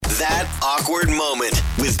That Awkward Moment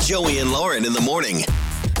with Joey and Lauren in the morning.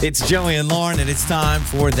 It's Joey and Lauren, and it's time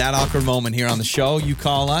for That Awkward Moment here on the show. You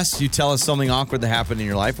call us, you tell us something awkward that happened in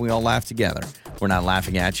your life, and we all laugh together. We're not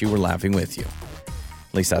laughing at you, we're laughing with you.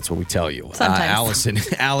 At least that's what we tell you. Allison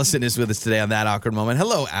is with us today on That Awkward Moment.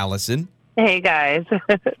 Hello, Allison. Hey, guys.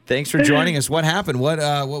 Thanks for joining us. What happened? What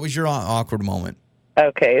was your awkward moment?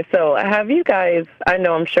 Okay, so have you guys, I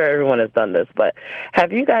know I'm sure everyone has done this, but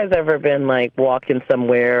have you guys ever been, like, walking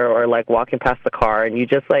somewhere or, like, walking past the car and you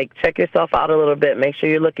just, like, check yourself out a little bit, make sure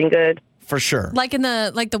you're looking good? For sure. Like in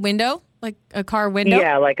the window? Like a car window?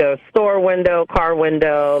 Yeah, like a store window, car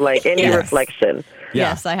window, like any reflection.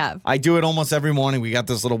 Yeah. Yes, I have. I do it almost every morning. We got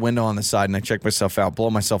this little window on the side, and I check myself out, blow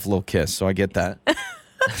myself a little kiss, so I get that.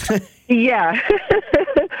 Yeah.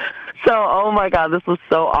 So, oh my God, this was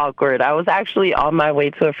so awkward. I was actually on my way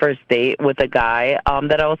to a first date with a guy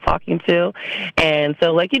that I was talking to. And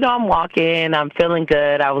so, like, I'm walking, I'm feeling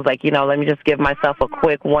good. I was like, let me just give myself a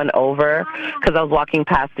quick one over because I was walking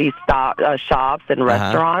past these shops and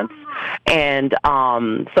restaurants. And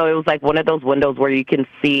so it was like one of those windows where you can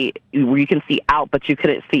see out, but you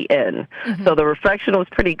couldn't see in. Mm-hmm. So the reflection was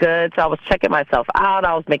pretty good. So I was checking myself out.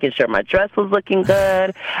 I was making sure my dress was looking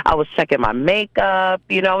good. I was checking my makeup.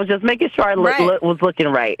 I was just making sure I was looking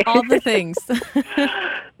right. All the things.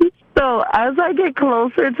 So as I get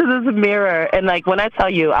closer to this mirror, and like when I tell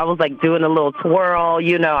you, I was like doing a little twirl,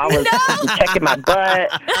 I was checking my butt,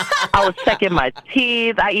 I was checking my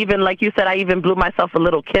teeth. I even, like you said, I even blew myself a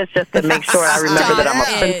little kiss just to make sure I remember that I'm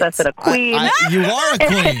a princess and a queen. You are a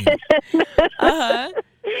queen. Uh-huh.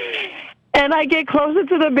 And I get closer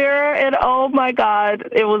to the mirror, and oh my God,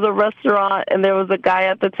 it was a restaurant, and there was a guy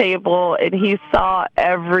at the table, and he saw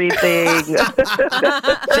everything.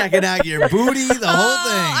 Checking out your booty, the whole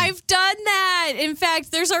thing. I've done that. In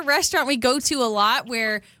fact, there's a restaurant we go to a lot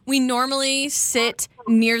where we normally sit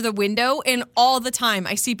near the window, and all the time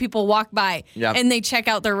I see people walk by and they check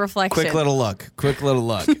out their reflection. Quick little look.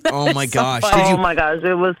 Oh my gosh. Oh my gosh,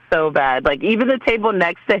 it was so bad. Like, even the table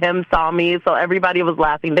next to him saw me, so everybody was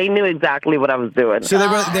laughing. They knew exactly what I was doing. So they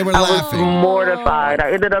were laughing. I was mortified.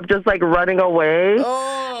 I ended up just like running away.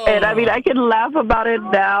 And I mean, I can laugh about it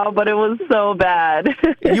now, but it was so bad.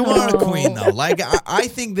 You are a queen, though. Like, I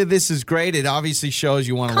think that this is great. It obviously shows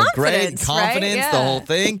you want to look great. Confidence, right? Yeah. The whole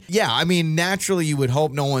thing. Yeah, I mean, naturally you would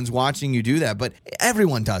hope no one's watching you do that, but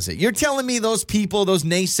everyone does it. You're telling me those people, those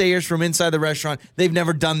naysayers from inside the restaurant, they've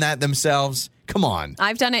never done that themselves? Come on.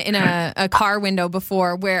 I've done it in a car window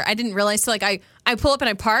before where I didn't realize. So, like, I pull up and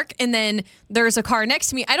I park, and then there's a car next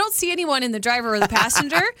to me. I don't see anyone in the driver or the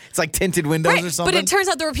passenger. It's like tinted windows or something. But it turns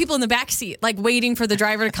out there were people in the back seat, like, waiting for the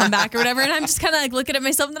driver to come back or whatever. And I'm just kind of, like, looking at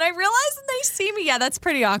myself, and then I realize that they see me. Yeah, that's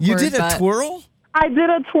pretty awkward. You did a twirl? I did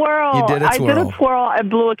a twirl. You did a twirl. I did a twirl. I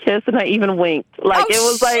blew a kiss, and I even winked. Like, it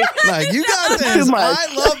was like you got this. Too much.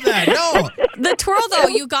 I love that. No. The twirl, though,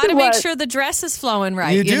 you got to make sure the dress is flowing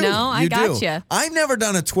right. You do. I got you. I've never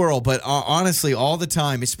done a twirl, but honestly, all the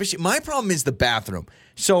time, especially my problem is the bathroom.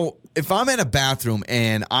 So if I'm in a bathroom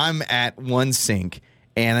and I'm at one sink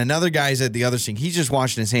and another guy's at the other sink, he's just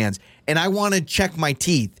washing his hands, and I want to check my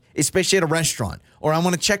teeth, especially at a restaurant, or I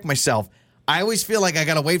want to check myself. I always feel like I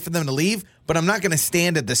got to wait for them to leave, but I'm not going to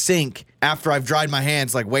stand at the sink after I've dried my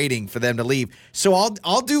hands, like, waiting for them to leave. So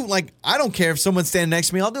I'll do, like, I don't care if someone's standing next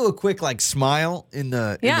to me. I'll do a quick, like, smile in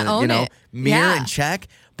the mirror and check.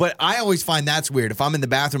 But I always find that's weird. If I'm in the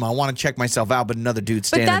bathroom, I want to check myself out, but another dude's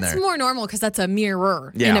standing there. But that's more normal because that's a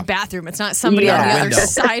mirror in a bathroom. It's not somebody on the other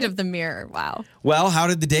side of the mirror. Wow. Well, how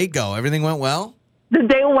did the date go? Everything went well? The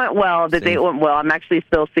date went well. I'm actually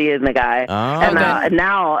still seeing the guy. Oh, and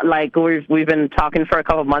now, like, we've been talking for a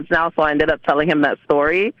couple months now, so I ended up telling him that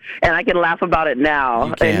story, and I can laugh about it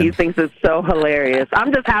now, and he thinks it's so hilarious.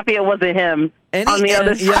 I'm just happy it wasn't him on the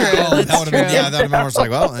other side. That would have been, I was like,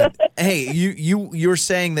 well, hey, you're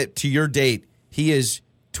saying that to your date, he is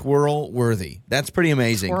twirl worthy. That's pretty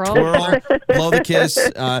amazing. Twirl, blow the kiss.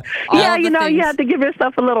 You have to give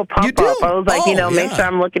yourself a little pump up. I was like, make sure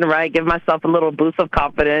I'm looking right, give myself a little boost of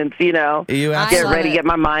confidence, get ready, get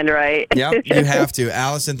my mind right. Yep, you have to.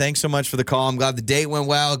 Allison, thanks so much for the call. I'm glad the date went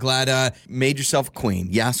well. Glad made yourself a queen.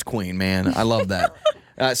 Yes, queen, man. I love that.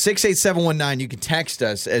 68719, you can text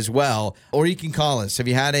us as well, or you can call us. Have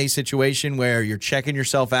you had a situation where you're checking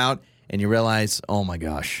yourself out and you realize, oh my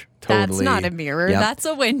gosh, totally. That's not a mirror. Yep. That's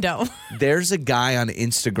a window. There's a guy on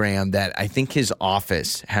Instagram that I think his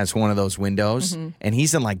office has one of those windows, and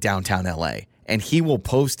he's in, like, downtown LA. And he will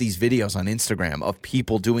post these videos on Instagram of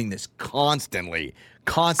people doing this constantly.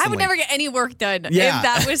 constantly. I would never get any work done Yeah. if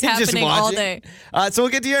that was Just happening all watching. day. So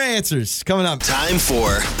we'll get to your answers coming up. Time for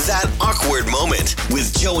That Awkward Moment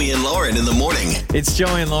with Joey and Lauren in the morning. It's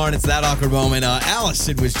Joey and Lauren. It's That Awkward Moment.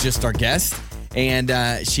 Allison was just our guest, and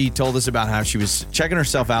she told us about how she was checking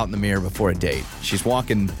herself out in the mirror before a date. She's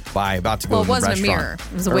walking by, about to go Well, to it the wasn't a restaurant. mirror.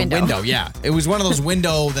 It was a Or window. Yeah. It was one of those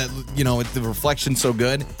window that, with the reflection so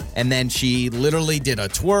good. And then she literally did a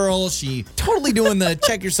twirl. She totally doing the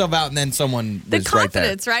check yourself out, and then someone The was right there.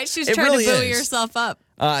 confidence, right? She's It trying really to buoy is. yourself up.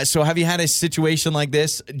 So have you had a situation like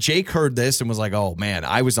this? Jake heard this and was like, oh, man,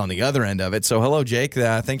 I was on the other end of it. So hello, Jake.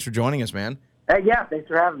 Thanks for joining us, man. Yeah, thanks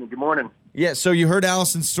for having me. Good morning. Yeah, so you heard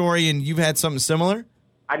Allison's story, and you've had something similar?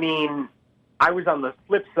 I mean, I was on the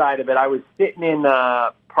flip side of it. I was sitting in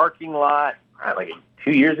a parking lot like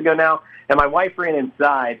 2 years ago now, and my wife ran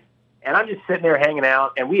inside, and I'm just sitting there hanging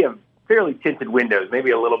out, and we have fairly tinted windows,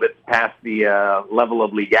 maybe a little bit past the level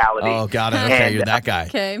of legality. Oh, got it. Okay, And, you're that guy.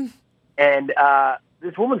 Okay. And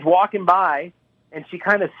this woman's walking by, and she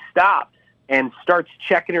kind of stops and starts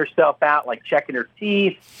checking herself out, like checking her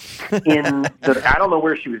teeth I don't know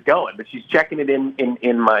where she was going, but she's checking it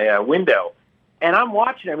in my window. And I'm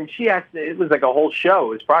watching her. I mean, it was like a whole show.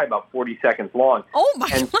 It was probably about 40 seconds long. Oh, my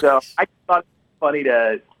And gosh. so I thought it was funny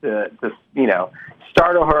to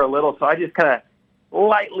startle her a little. So I just kind of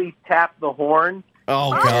lightly tapped the horn.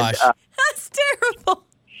 Oh, gosh. That's terrible.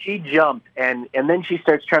 She jumped, and then she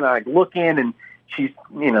starts trying to like look in, and she's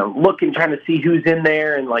looking, trying to see who's in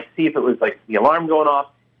there, and like see if it was like the alarm going off.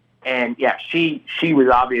 And yeah, she was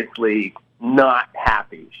obviously not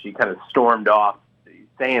happy. She kind of stormed off,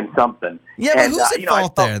 saying something. Yeah, but and, who's at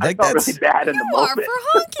fault there? I felt really bad in the You are moment. for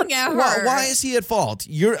honking at her. Why is he at fault?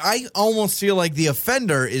 I almost feel like the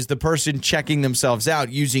offender is the person checking themselves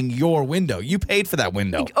out using your window. You paid for that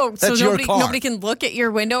window. Oh, so That's nobody your car. nobody can look at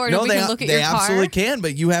your window, or No, nobody they can look at your they car? absolutely can,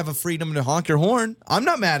 but you have a freedom to honk your horn. I'm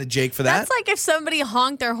not mad at Jake for that. That's like if somebody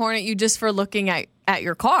honked their horn at you just for looking at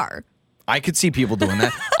your car. I could see people doing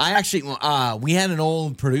that. I actually, we had an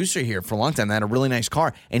old producer here for a long time that had a really nice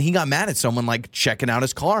car, and he got mad at someone like checking out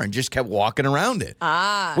his car and just kept walking around it.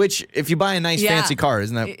 Which, if you buy a nice Yeah. fancy car,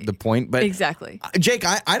 isn't that the point? But Exactly. Jake,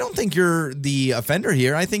 I don't think you're the offender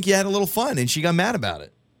here. I think you had a little fun, and she got mad about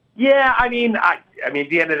it. Yeah, I mean, at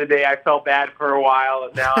the end of the day, I felt bad for a while,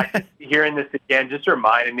 and now hearing this again just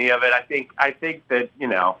reminded me of it. I think that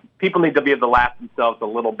people need to be able to laugh themselves a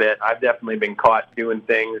little bit. I've definitely been caught doing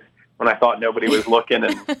things when I thought nobody was looking,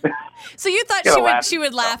 and So you thought she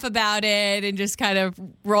would laugh about it and just kind of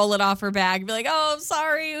roll it off her back and be like, "Oh, I'm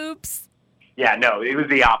sorry, oops." yeah, no, it was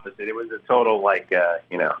the opposite. It was a total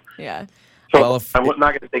Yeah. Well, I'm not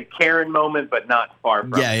going to say Karen moment, but not far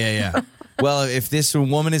from. Yeah. Well, if this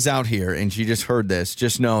woman is out here and she just heard this,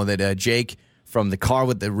 just know that Jake from the car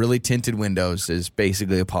with the really tinted windows is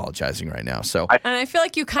basically apologizing right now. So And I feel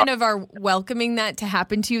like you kind of are welcoming that to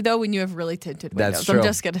happen to you, though, when you have really tinted windows. that's true. I'm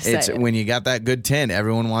just going to say it's it. when you got that good tint,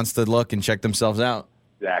 everyone wants to look and check themselves out.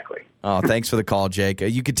 Exactly. Oh, thanks for the call, Jake.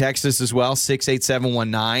 You can text us as well,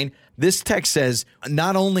 68719. This text says,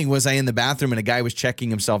 not only was I in the bathroom and a guy was checking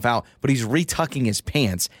himself out, but he's retucking his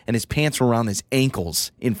pants, and his pants were around his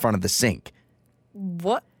ankles in front of the sink.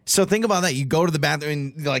 What? So think about that. You go to the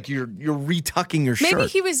bathroom and like you're retucking your shirt. Maybe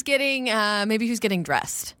he was getting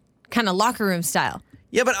dressed, kind of locker room style.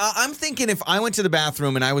 Yeah, but I'm thinking if I went to the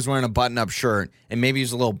bathroom and I was wearing a button-up shirt and maybe it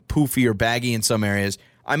was a little poofy or baggy in some areas,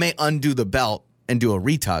 I may undo the belt and do a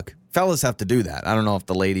retuck. Fellas have to do that. I don't know if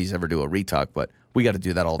the ladies ever do a retuck, but we got to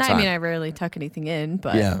do that all the time. I mean, I rarely tuck anything in,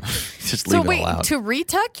 but Yeah, just So leave wait, it all out. to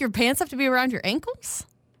retuck, your pants have to be around your ankles?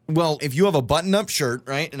 Well, if you have a button-up shirt,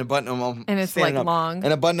 right, and a button-up And it's, like, long.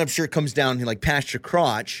 and a button-up shirt comes down like past your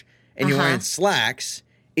crotch, and you're wearing slacks,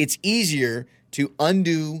 it's easier to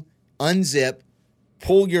undo, unzip,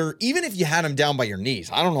 pull even if you had them down by your knees.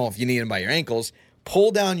 I don't know if you need them by your ankles.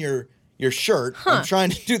 Pull down your shirt. I'm trying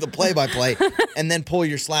to do the play-by-play, and then pull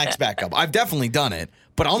your slacks back up. I've definitely done it,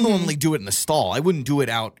 but I'll normally do it in the stall. I wouldn't do it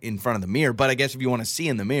out in front of the mirror, but I guess if you want to see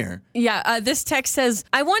in the mirror. Yeah, this text says,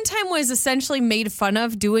 I one time was essentially made fun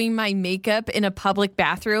of doing my makeup in a public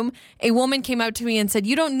bathroom. A woman came out to me and said,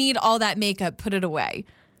 "You don't need all that makeup, put it away."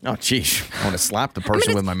 Oh, geez. I want to slap the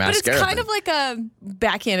person with my mascara. But it's kind of like a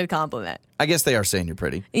backhanded compliment. I guess they are saying you're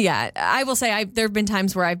pretty. Yeah, I will say there have been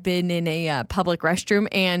times where I've been in a public restroom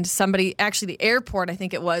and somebody, actually the airport, I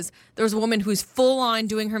think it was, there was a woman who's full on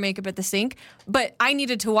doing her makeup at the sink, but I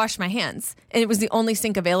needed to wash my hands. And it was the only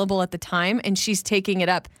sink available at the time, and she's taking it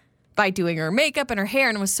up by doing her makeup and her hair,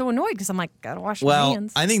 and I was so annoyed because I'm like, gotta wash my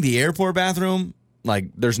hands. I think the airport bathroom, like,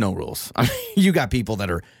 there's no rules. I mean, you got people that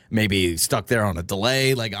are maybe stuck there on a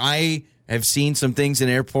delay. Like, I have seen some things in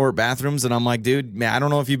airport bathrooms, and I'm like, dude, man, I don't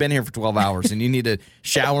know if you've been here for 12 hours and you need to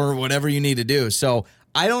shower or whatever you need to do. So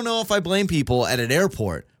I don't know if I blame people at an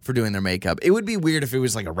airport for doing their makeup. It would be weird if it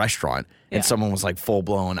was like a restaurant and someone was like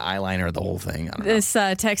full-blown eyeliner, the whole thing. I don't know. This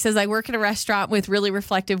text says, I work at a restaurant with really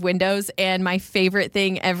reflective windows, and my favorite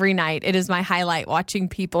thing every night, it is my highlight, watching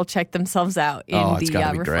people check themselves out in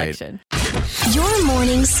the reflection. Your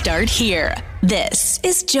mornings start here. This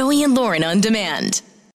is Joey and Lauren on Demand.